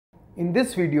In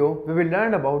this video, we will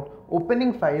learn about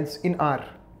opening files in R.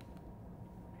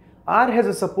 R has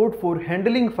a support for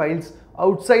handling files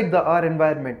outside the R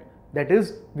environment. That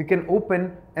is, we can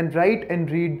open and write and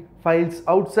read files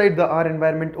outside the R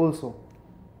environment also.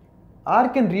 R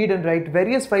can read and write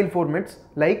various file formats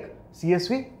like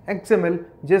CSV, XML,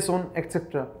 JSON,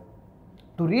 etc.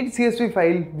 To read CSV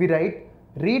file, we write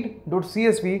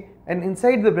read.csv and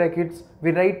inside the brackets,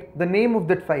 we write the name of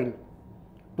that file.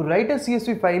 To write a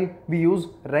CSV file, we use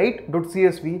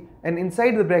write.csv and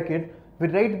inside the bracket, we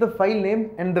write the file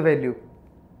name and the value.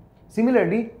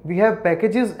 Similarly, we have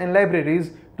packages and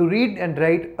libraries to read and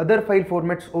write other file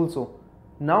formats also.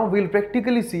 Now we'll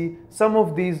practically see some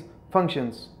of these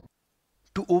functions.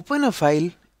 To open a file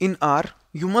in R,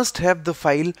 you must have the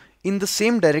file in the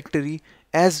same directory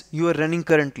as you are running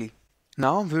currently.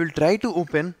 Now we will try to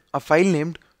open a file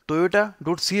named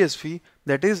toyota.csv,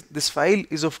 that is, this file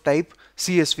is of type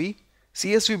CSV.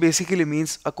 CSV basically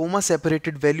means a comma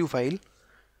separated value file.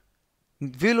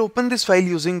 We'll open this file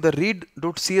using the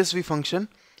read.csv function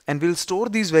and we'll store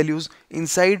these values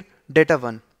inside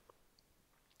data1.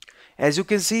 As you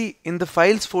can see in the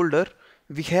files folder,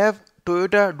 we have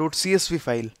toyota.csv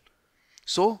file.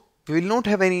 So we will not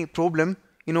have any problem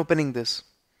in opening this.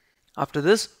 After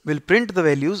this, we'll print the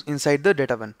values inside the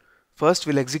data1. First,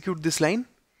 we'll execute this line.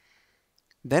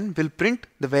 Then we'll print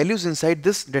the values inside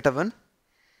this data1.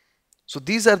 So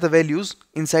these are the values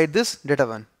inside this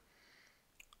data1.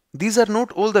 These are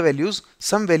not all the values.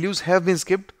 Some values have been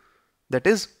skipped. That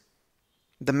is,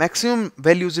 the maximum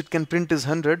values it can print is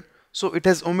 100. So it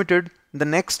has omitted the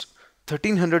next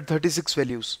 1336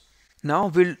 values. Now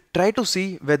we'll try to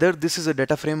see whether this is a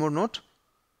data frame or not.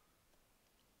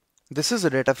 This is a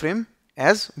data frame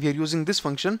as we are using this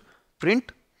function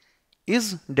print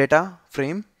is data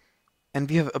frame and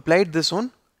we have applied this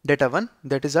on data1,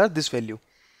 that is this value.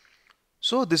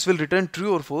 So this will return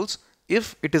true or false.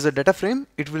 If it is a data frame,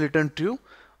 it will return true,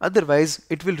 otherwise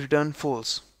it will return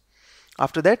false.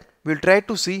 After that, we'll try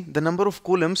to see the number of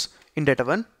columns in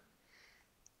data1.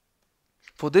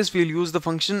 For this, we'll use the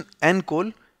function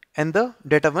ncol and the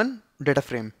data1 data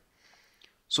frame.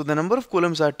 So the number of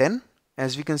columns are 10,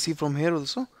 as we can see from here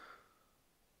also.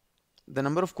 The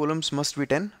number of columns must be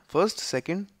 10. First,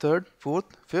 second, third,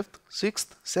 fourth, fifth,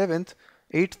 sixth, seventh,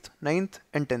 eighth, ninth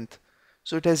and 10th.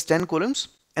 So it has 10 columns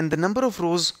and the number of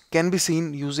rows can be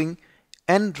seen using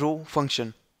nrow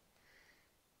function.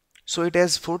 So it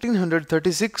has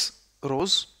 1436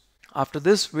 rows. After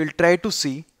this, we'll try to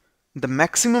see the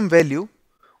maximum value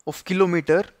of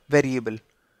kilometer variable.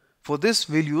 For this,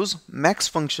 we'll use max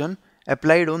function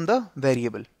applied on the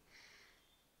variable.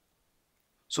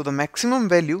 So the maximum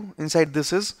value inside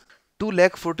this is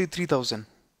 2,43,000.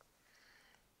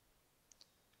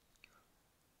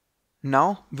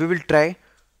 Now we will try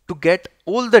to get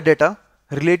all the data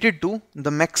related to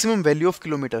the maximum value of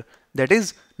kilometer. That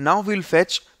is, now we will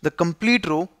fetch the complete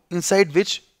row inside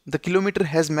which the kilometer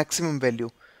has maximum value.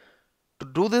 To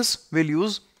do this, we'll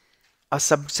use a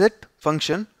subset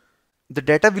function. The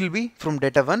data will be from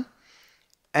data1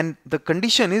 and the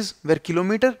condition is where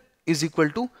kilometer is equal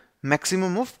to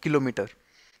maximum of kilometer.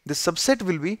 This subset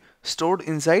will be stored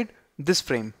inside this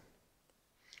frame.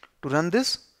 To run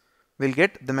this, we'll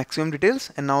get the maximum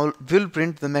details and now we'll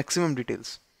print the maximum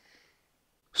details.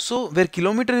 So where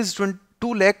kilometer is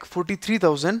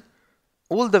 2,43,000,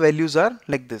 all the values are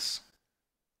like this.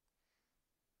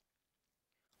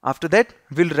 After that,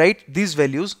 we'll write these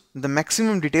values, the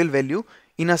maximum detail value,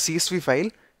 in a CSV file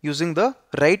using the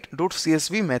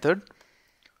write.csv method.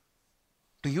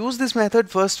 To use this method,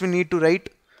 first we need to write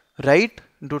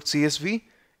write.csv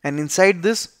and inside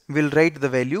this we'll write the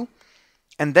value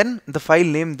and then the file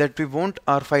name that we want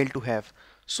our file to have.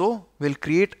 So we'll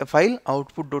create a file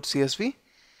output.csv.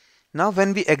 Now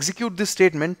when we execute this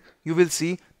statement, you will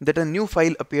see that a new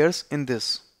file appears in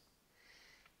this.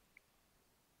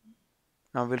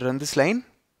 Now we'll run this line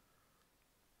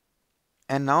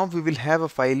and now we will have a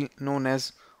file known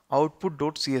as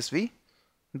output.csv.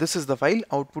 This is the file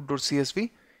output.csv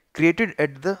created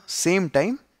at the same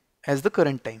time as the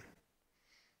current time.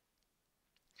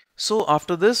 So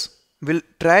after this, we'll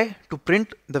try to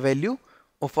print the value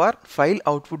of our file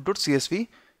output.csv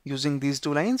using these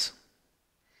two lines.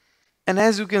 And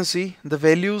as you can see, the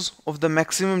values of the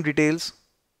maximum details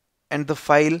and the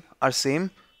file are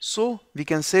same. So we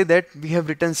can say that we have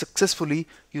written successfully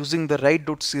using the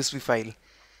write.csv file.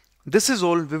 This is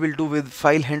all we will do with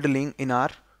file handling in R.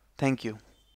 Thank you.